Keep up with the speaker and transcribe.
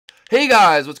Hey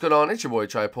guys, what's going on? It's your boy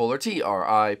Tripolar,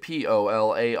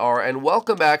 Tripolar, and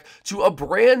welcome back to a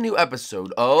brand new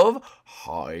episode of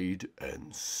Hide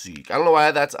and Seek. I don't know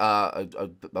why that's a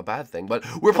bad thing, but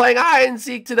we're playing Hide and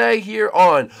Seek today here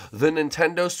on the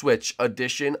Nintendo Switch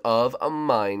edition of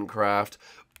Minecraft.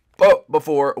 But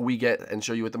before we get and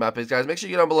show you what the map is, guys, make sure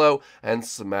you get down below and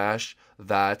smash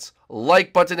that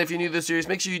like button if you're new to the series.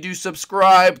 Make sure you do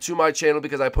subscribe to my channel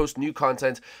because I post new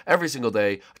content every single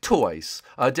day, twice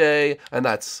a day, and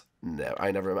that's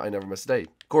I never miss a day.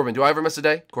 Corbin, do I ever miss a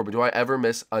day? Corbin, do I ever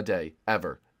miss a day?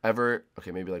 Ever?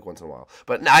 Okay, maybe like once in a while.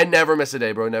 But I never miss a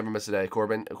day, bro. Never miss a day.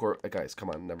 Corbin, guys, come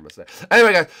on, never miss a day.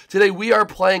 Anyway, guys, today we are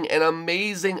playing an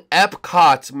amazing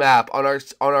EPCOT map on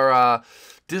our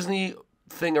Disney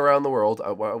thing around the world.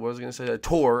 What was I going to say? A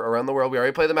tour around the world. We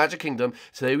already played the Magic Kingdom.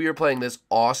 Today we are playing this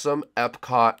awesome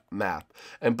EPCOT map.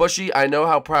 And Bushy, I know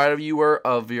how proud of you were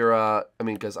of your I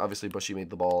mean, because obviously Bushy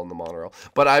made the ball in the monorail.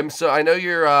 But I know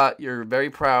you're very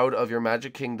proud of your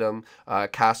Magic Kingdom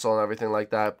castle and everything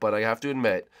like that. But I have to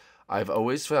admit, I've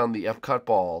always found the EPCOT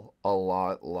ball a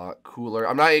lot cooler.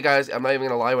 I'm not even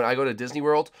gonna lie. When I go to Disney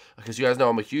World, because you guys know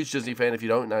I'm a huge Disney fan. If you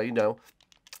don't, now you know.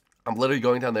 I'm literally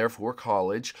going down there for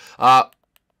college.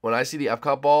 When I see the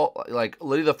EPCOT ball, like,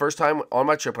 literally the first time on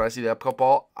my trip when I see the EPCOT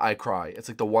ball, I cry. It's,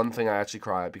 like, the one thing I actually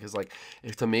cry because, like,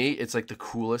 to me, it's, like, the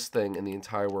coolest thing in the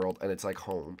entire world, and it's, like,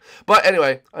 home. But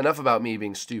anyway, enough about me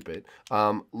being stupid.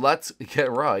 Let's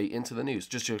get right into the news.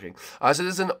 Just joking. So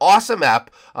this is an awesome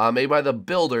app made by the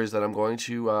builders that I'm going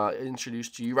to introduce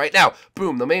to you right now.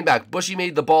 Boom, the main back. Bushy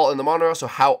made the ball in the monorail, so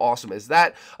how awesome is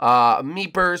that?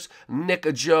 Meepers,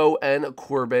 Nick, Joe, and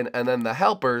Corbin, and then the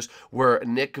helpers were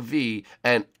Nick V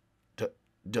and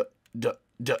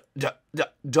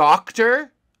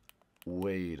Doctor?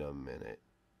 Wait a minute.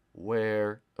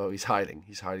 Where? Oh, he's hiding.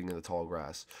 He's hiding in the tall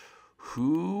grass.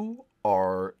 Who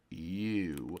are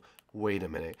you? Wait a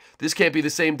minute. This can't be the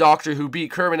same doctor who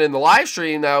beat Kermit in the live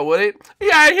stream now, would it?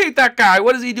 Yeah, I hate that guy.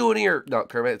 What is he doing here? No,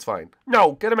 Kermit, it's fine.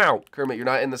 No, get him out. Kermit, you're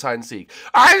not in this hide and seek.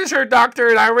 I just heard doctor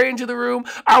and I ran into the room.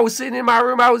 I was sitting in my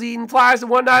room. I was eating flies and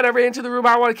whatnot. I ran into the room.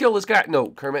 I want to kill this guy. No,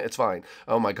 Kermit, it's fine.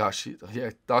 Oh my gosh.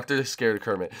 Yeah, doctor is scared of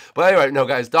Kermit. But anyway, no,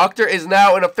 guys. Doctor is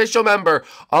now an official member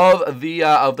of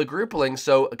the groupling.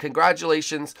 So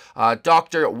congratulations,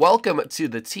 Doctor. Welcome to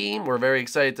the team. We're very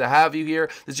excited to have you here.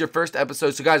 This is your first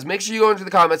episode. So guys, make sure you go into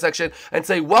the comment section and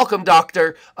say welcome,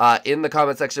 Doctor, in the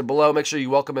comment section below. Make sure you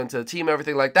welcome him to the team,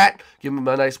 everything like that. Give him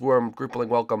a nice warm groupling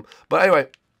welcome. But anyway,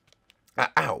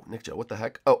 ow, Nick Joe, what the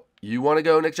heck? Oh, you want to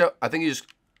go, Nick Joe? I think you just,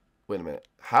 wait a minute.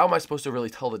 How am I supposed to really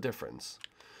tell the difference?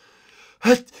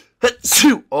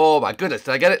 Oh my goodness,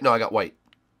 did I get it? No, I got white.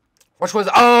 Which one's,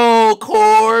 oh,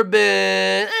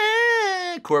 Corbin.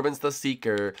 Corbin's the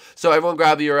seeker. So everyone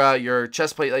grab your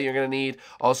chest plate that you're going to need.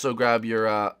 Also grab your,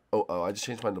 oh, I just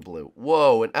changed mine to blue.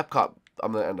 Whoa, an EPCOT.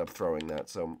 I'm going to end up throwing that,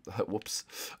 so, whoops.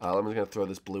 I'm just going to throw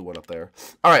this blue one up there.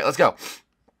 All right, let's go.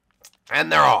 And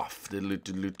they're off. I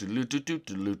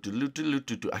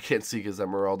can't see because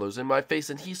Emeraldo's in my face,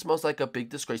 and he smells like a big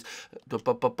disgrace. Oh,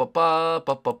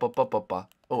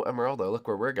 Emeraldo, look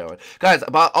where we're going. Guys,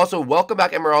 also, welcome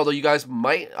back, Emeraldo. You guys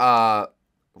might have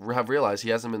realized he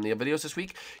hasn't been in the videos this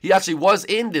week. He actually was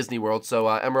in Disney World, so,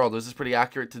 Emeraldo, is this pretty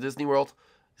accurate to Disney World?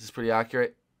 Is this pretty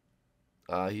accurate?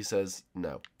 He says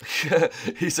no.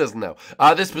 He says no.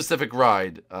 This specific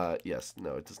ride, yes,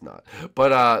 no, it does not.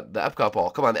 But the EPCOT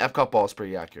ball, come on, the EPCOT ball is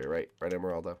pretty accurate, right? Right,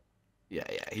 Emeraldo? Yeah,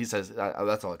 he says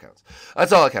that's all it counts.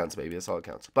 That's all it counts, baby. That's all it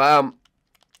counts. But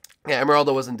yeah,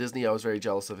 Emeraldo was in Disney. I was very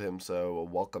jealous of him, so we'll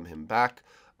welcome him back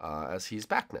as he's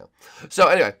back now. So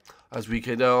anyway, as we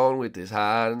get on with this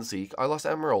hide and seek, I lost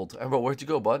Emerald. Emerald, where'd you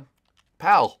go, bud?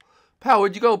 Pal,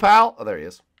 where'd you go, pal? Oh, there he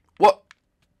is. What?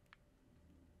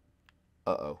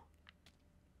 Uh-oh.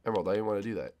 Emerald, I didn't want to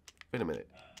do that. Wait a minute.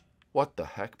 What the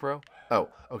heck, bro? Oh,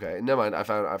 okay. Never mind. I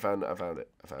found it.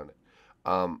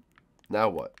 Now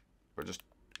what? We're just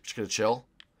gonna chill?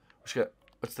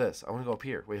 What's this? I want to go up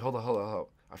here. Wait, hold on.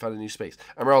 I found a new space.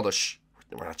 Emeraldo, shh.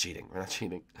 We're not cheating,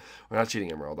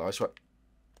 Emeraldo. I swear.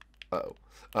 Uh-oh.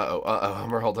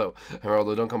 Emeraldo,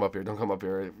 don't come up here. Don't come up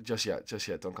here. Just yet.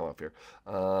 Don't come up here.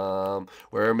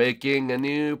 We're making a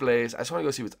new place. I just want to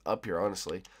go see what's up here,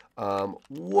 honestly.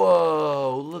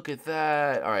 Whoa, look at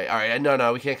that. All right.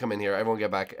 No, we can't come in here. Everyone get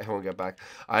back.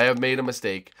 I have made a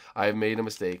mistake.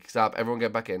 Stop. Everyone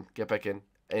get back in.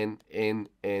 In.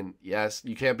 Yes,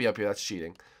 you can't be up here. That's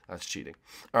cheating. All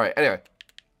right, anyway.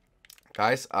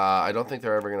 Guys, I don't think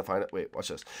they're ever going to find it. Wait, watch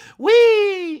this.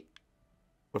 Whee!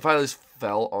 What if I just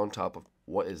fell on top of...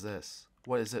 What is this?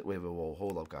 What is it? Wait, whoa,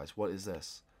 hold up, guys. What is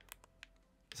this?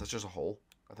 Is that just a hole?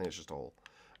 I think it's just a hole.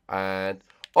 And...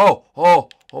 Oh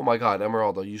my God,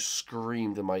 Emeraldo, you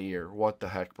screamed in my ear. What the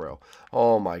heck, bro?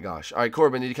 Oh my gosh. All right,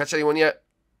 Corbin, did you catch anyone yet?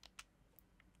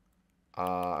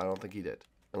 I don't think he did.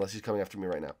 Unless he's coming after me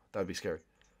right now. That would be scary.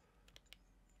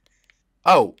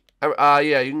 Oh,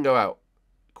 yeah, you can go out.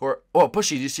 Oh,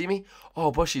 Bushy, did you see me?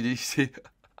 Oh, Bushy, did you see?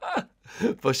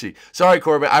 Bushy. Sorry,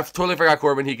 Corbin. I totally forgot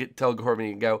Corbin. He could tell Corbin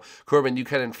he can go. Corbin, you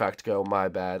can in fact go. My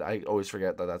bad. I always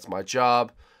forget that that's my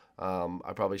job.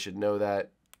 I probably should know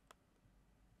that.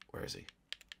 Where is he?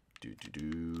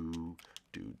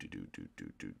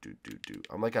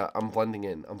 I'm blending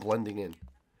in. I'm blending in.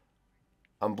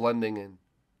 I'm blending in.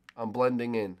 I'm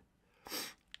blending in.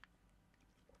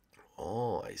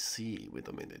 Oh, I see. Wait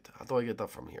a minute. How do I get that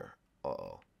from here?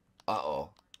 Uh-oh. Uh-oh.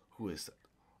 Who is that?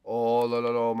 Oh,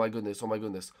 no, my goodness. Oh, my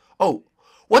goodness. Oh,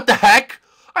 what the heck?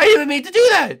 I didn't even mean to do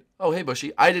that. Oh, hey,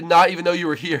 Bushy. I did not even know you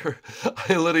were here.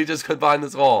 I literally just couldn't find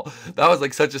this wall. That was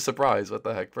like such a surprise. What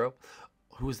the heck, bro?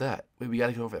 Who is that? Wait, we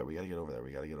gotta get over there. We gotta get over there.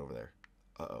 We gotta get over there.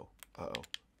 Uh-oh. Uh-oh.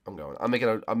 I'm going.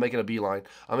 I'm making a beeline.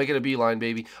 I'm making a beeline,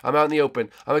 baby. I'm out in the open.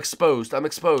 I'm exposed. I'm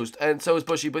exposed. And so is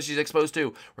Bushy. Bushy's exposed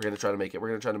too. We're gonna try to make it. We're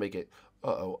gonna try to make it.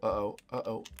 Uh-oh. Uh-oh.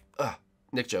 Uh-oh.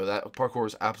 Nick Joe, that parkour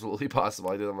is absolutely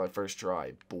possible. I did it on my first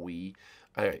try, boy.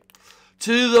 Alright.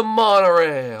 To the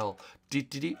monorail.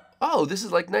 Oh, this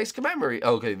is like nice commemorate.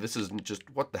 Okay, this is just,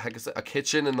 what the heck is that? A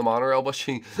kitchen in the monorail,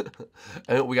 Bushy?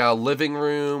 And we got a living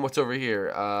room. What's over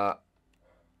here?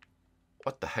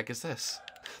 What the heck is this?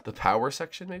 The power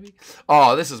section, maybe?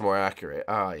 Oh, this is more accurate.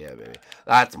 Oh, yeah, baby.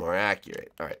 That's more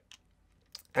accurate. All right.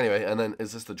 Anyway, and then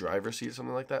is this the driver's seat or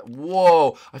something like that?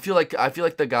 Whoa! I feel like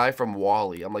the guy from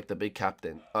Wall-E. I'm like the big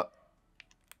captain.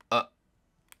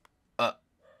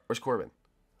 Where's Corbin?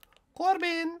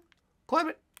 Corbin!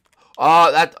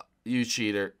 Oh, that, you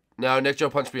cheater. No, Nick Joe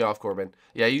punched me off, Corbin.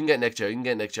 Yeah, you can get Nick Joe. You can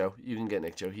get Nick Joe. You can get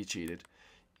Nick Joe. He cheated.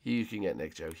 You can get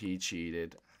Nick Joe. He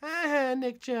cheated. Ah,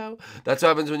 Nick Joe. That's what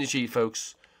happens when you cheat,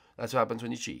 folks. That's what happens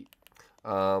when you cheat.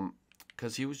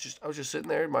 Because I was just sitting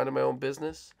there minding my own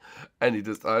business, and he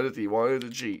decided he wanted to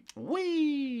cheat.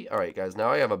 Whee! All right, guys, now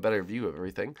I have a better view of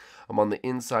everything. I'm on the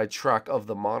inside track of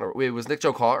the monorail. Wait, was Nick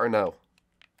Joe caught or no?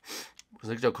 Was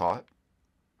Nick Joe caught?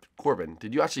 Corbin,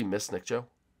 did you actually miss Nick Joe?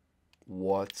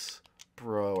 What?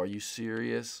 Bro, are you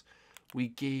serious? We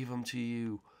gave him to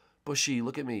you. Bushy,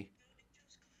 look at me.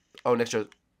 Oh, Nick Joe's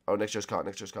caught.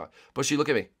 Nick Joe's caught. Bushy, look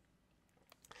at me.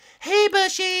 Hey,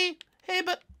 Bushy! Hey,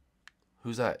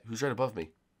 who's that? Who's right above me?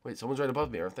 Wait, someone's right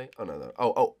above me, aren't they? Oh, no.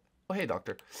 Oh, hey,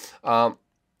 doctor.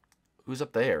 Who's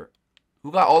up there?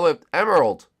 Who got all the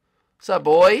emerald? What's up,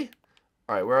 boy?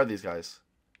 All right, where are these guys?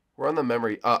 We're on the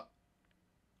memory.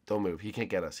 Don't move. He can't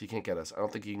get us. He can't get us. I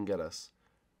don't think he can get us.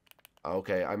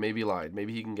 Okay, I maybe lied.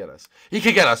 Maybe he can get us. He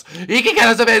can get us. He can get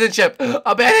us. Abandoned ship.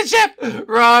 Abandoned ship.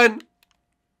 Run.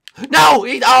 No.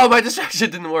 Oh, my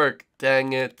distraction didn't work.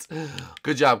 Dang it.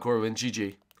 Good job, Corbin.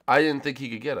 GG. I didn't think he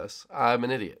could get us. I'm an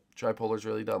idiot. Tripolar's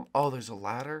really dumb. Oh, there's a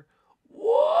ladder?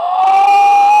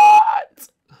 What?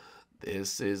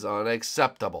 This is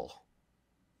unacceptable.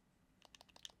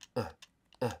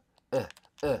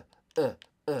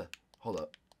 Hold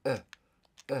up. I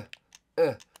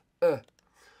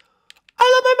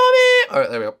love my mommy. All right,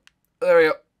 there we go.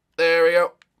 There we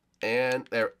go. And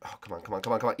there. Oh, come on.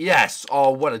 Yes. Oh,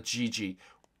 what a GG.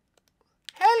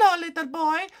 Hello, little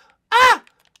boy.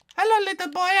 Hello,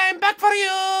 little boy. I am back for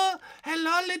you.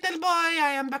 Hello, little boy.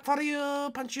 I am back for you.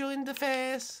 Punch you in the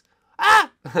face.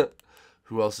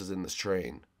 Who else is in this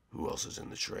train? Who else is in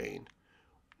the train?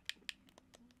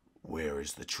 Where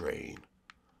is the train?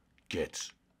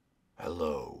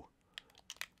 Hello.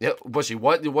 Yeah, Bushy,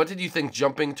 what did you think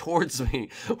jumping towards me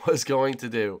was going to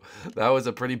do? That was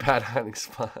a pretty bad hiding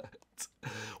spot.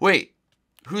 Wait,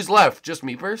 who's left? Just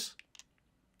Meepers?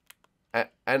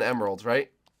 And Emerald,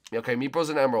 right? Okay, Meepers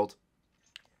and Emerald.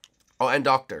 Oh, and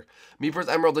Doctor. Meepers,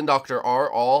 Emerald, and Doctor are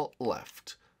all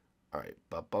left. All right.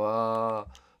 Oh,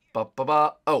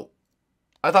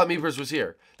 I thought Meepers was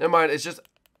here. Never mind, it's just,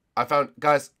 I found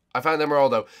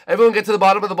Emeraldo. Everyone get to the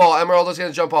bottom of the ball. Emeraldo's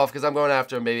going to jump off because I'm going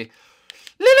after him, baby.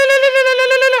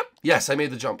 Yes, I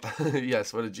made the jump.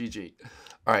 Yes, what a GG.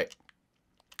 All right.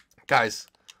 Guys,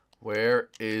 where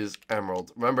is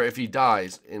Emerald? Remember, if he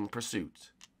dies in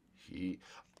pursuit,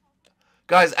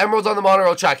 Guys, Emerald's on the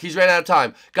monorail track. He's ran out of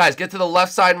time. Guys, get to the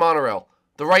left side monorail.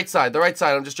 The right side.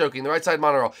 I'm just joking. The right side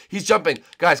monorail. He's jumping.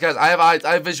 Guys, I have eyes.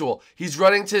 I have visual. He's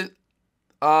running to...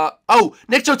 Oh,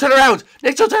 Nick Joe, turn around.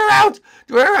 Nick Joe, turn around.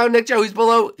 Turn around, Nick Joe. He's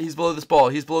below this ball.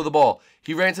 He's below the ball.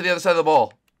 He ran to the other side of the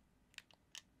ball.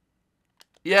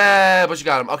 Yeah, but you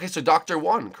got him. Okay, so Doctor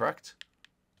won, correct?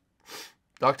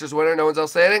 Doctor's winner. No one's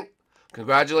else standing.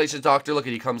 Congratulations, Doctor. Look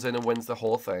at he comes in and wins the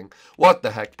whole thing. What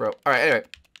the heck, bro? All right, anyway.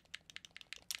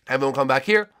 Everyone come back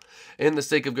here. In the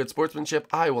sake of good sportsmanship,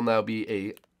 I will now be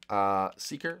a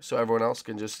seeker, so everyone else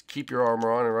can just keep your armor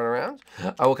on and run around.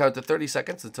 I will count to 30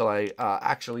 seconds until I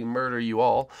actually murder you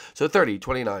all. So 30,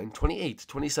 29, 28,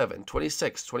 27,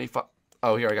 26, 25.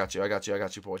 Oh, here, I got you,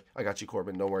 boy. I got you,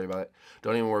 Corbin. Don't worry about it.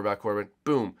 Don't even worry about it, Corbin.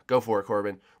 Boom. Go for it,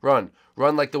 Corbin. Run.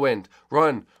 Run like the wind.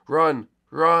 Run, run,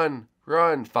 run,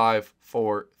 run. 5,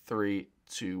 4, 3,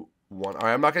 2, 1. All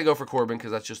right, I'm not going to go for Corbin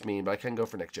because that's just mean, but I can go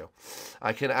for Nick Joe.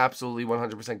 I can absolutely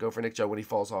 100% go for Nick Joe when he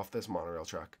falls off this monorail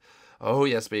track. Oh,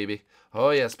 yes, baby. Oh,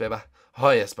 yes, baby.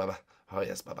 Oh, yes, baby. Oh,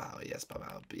 yes, baby. Oh, yes, baby.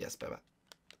 Oh, yes, baby.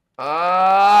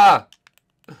 Ah!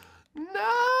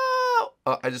 No!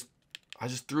 Oh, I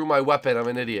just threw my weapon. I'm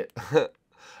an idiot.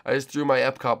 I just threw my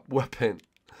EPCOT weapon.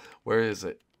 Where is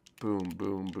it? Boom,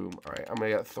 boom, boom. All right, I'm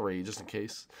going to get 3 just in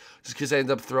case. Just in case I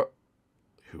end up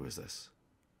Who is this?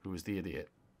 Who is the idiot?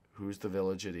 Who's the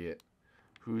village idiot?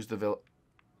 Who's the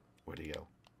Where'd he go?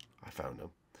 I found him.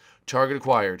 Target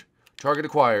acquired. Target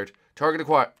acquired. Target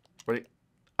acquired.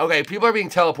 Okay, people are being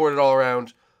teleported all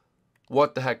around.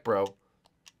 What the heck, bro?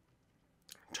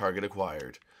 Target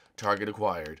acquired. Target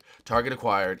acquired. Target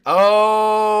acquired.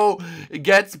 Oh! It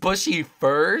gets Bushy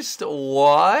first?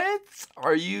 What?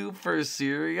 Are you for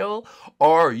cereal?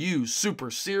 Are you super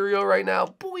cereal right now?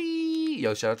 Boy!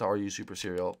 Yo, shout out to Are You Super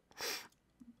Cereal.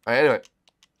 Alright, anyway.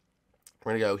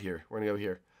 We're gonna go here. We're gonna go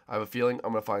here. I have a feeling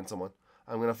I'm gonna find someone.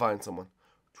 I'm gonna find someone.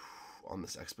 On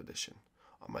this expedition.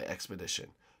 On my expedition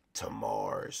to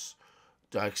Mars.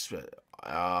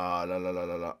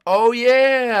 Oh,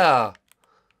 yeah!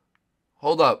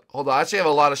 Hold up. Hold on. I actually have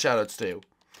a lot of shoutouts too.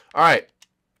 Alright.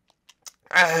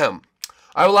 Ahem.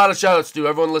 I have a lot of shoutouts too.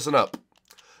 Everyone listen up.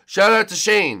 Shout out to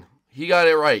Shane. He got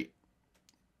it right.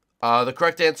 The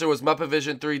correct answer was Muppet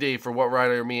Vision 3D for what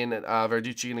ride are me and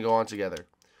Verducci going to go on together.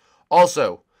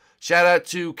 Also, shout out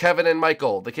to Kevin and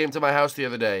Michael. They came to my house the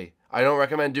other day. I don't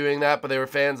recommend doing that, but they were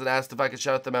fans and asked if I could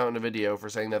shout them out in a video for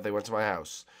saying that they went to my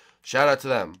house. Shout out to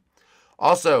them.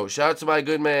 Also, shout out to my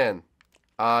good man.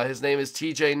 His name is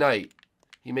TJ Knight.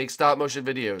 He makes stop motion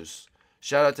videos.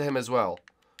 Shout out to him as well.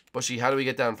 Bushy, how do we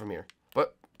get down from here?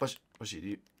 Bushy,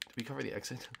 did we cover the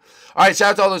exit? Alright,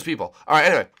 shout out to all those people. Alright,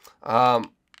 anyway. How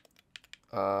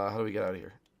do we get out of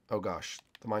here? Oh gosh,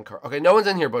 the minecart. Okay, no one's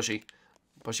in here, Bushy.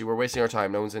 Bushy, we're wasting our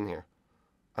time. No one's in here.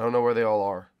 I don't know where they all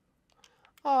are.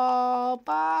 All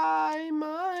by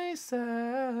myself.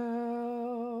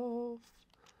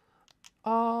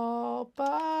 All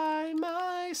by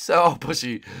myself.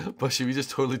 Bushy, we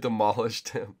just totally demolished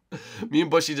him. Me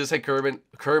and Bushy just hit Corbin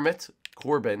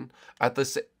at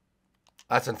the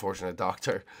That's unfortunate,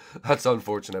 Doctor. That's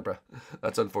unfortunate, bro.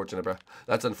 That's unfortunate, bro.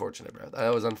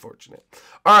 That was unfortunate.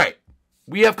 All right.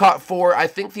 We have caught 4. I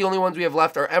think the only ones we have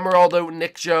left are Emeraldo,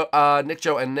 Nick Joe, and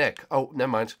Nick. Oh,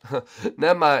 never mind.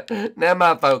 Never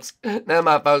mind, folks. We are in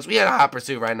a hot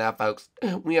pursuit right now, folks.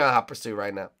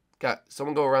 Got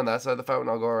someone go around that side of the fountain.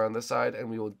 I'll go around this side, and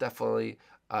we will definitely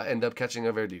end up catching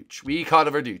a Verducci. We caught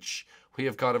a Verducci. We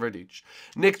have caught a Verducci.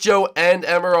 Nick Joe and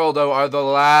Emeraldo are the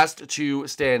last 2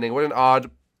 standing. What an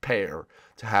odd pair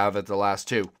to have at the last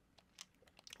 2.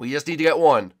 We just need to get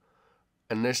 1.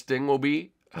 And this thing will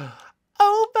be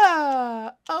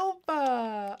over.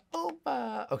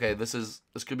 Okay, this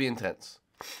could be intense.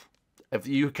 If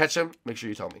you catch him, make sure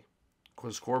you tell me.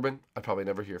 Because Corbin, I'd probably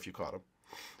never hear if you caught him.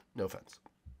 No offense.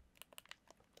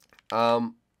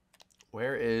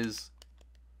 Where is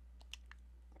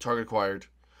target acquired?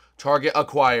 Target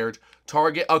acquired.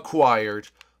 Target acquired.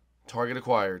 Target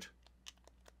acquired.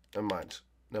 Never mind.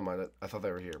 I thought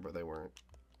they were here, but they weren't.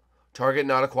 Target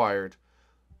not acquired.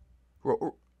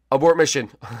 Abort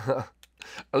mission.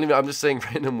 I'm just saying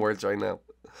random words right now.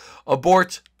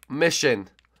 Abort mission.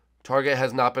 Target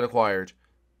has not been acquired.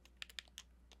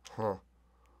 Huh.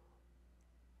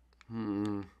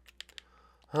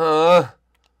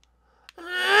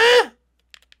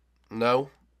 No.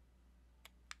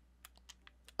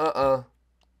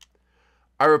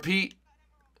 I repeat,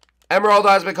 Emeraldo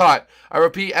has been caught. I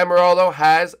repeat, Emeraldo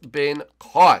has been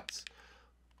caught.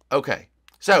 Okay.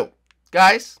 So,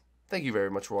 guys, thank you very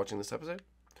much for watching this episode.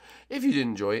 If you did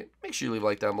enjoy it, make sure you leave a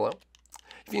like down below.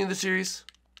 If you're new to the series,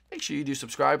 make sure you do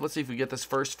subscribe. Let's see if we get this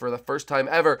first for the first time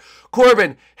ever.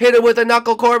 Corbin, hit it with a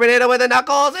knuckle. Corbin, hit it with the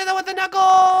knuckles. Hit it with the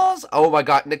knuckles. Oh my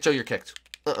God, Nick Joe, you're kicked.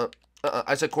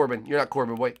 I said Corbin. You're not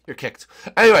Corbin, boy. You're kicked.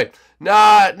 Anyway,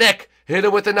 Nick, hit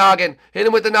him with the noggin. Hit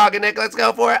him with the noggin, Nick. Let's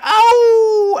go for it.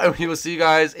 Oh! And we will see you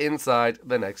guys inside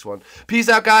the next one. Peace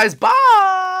out, guys.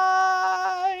 Bye.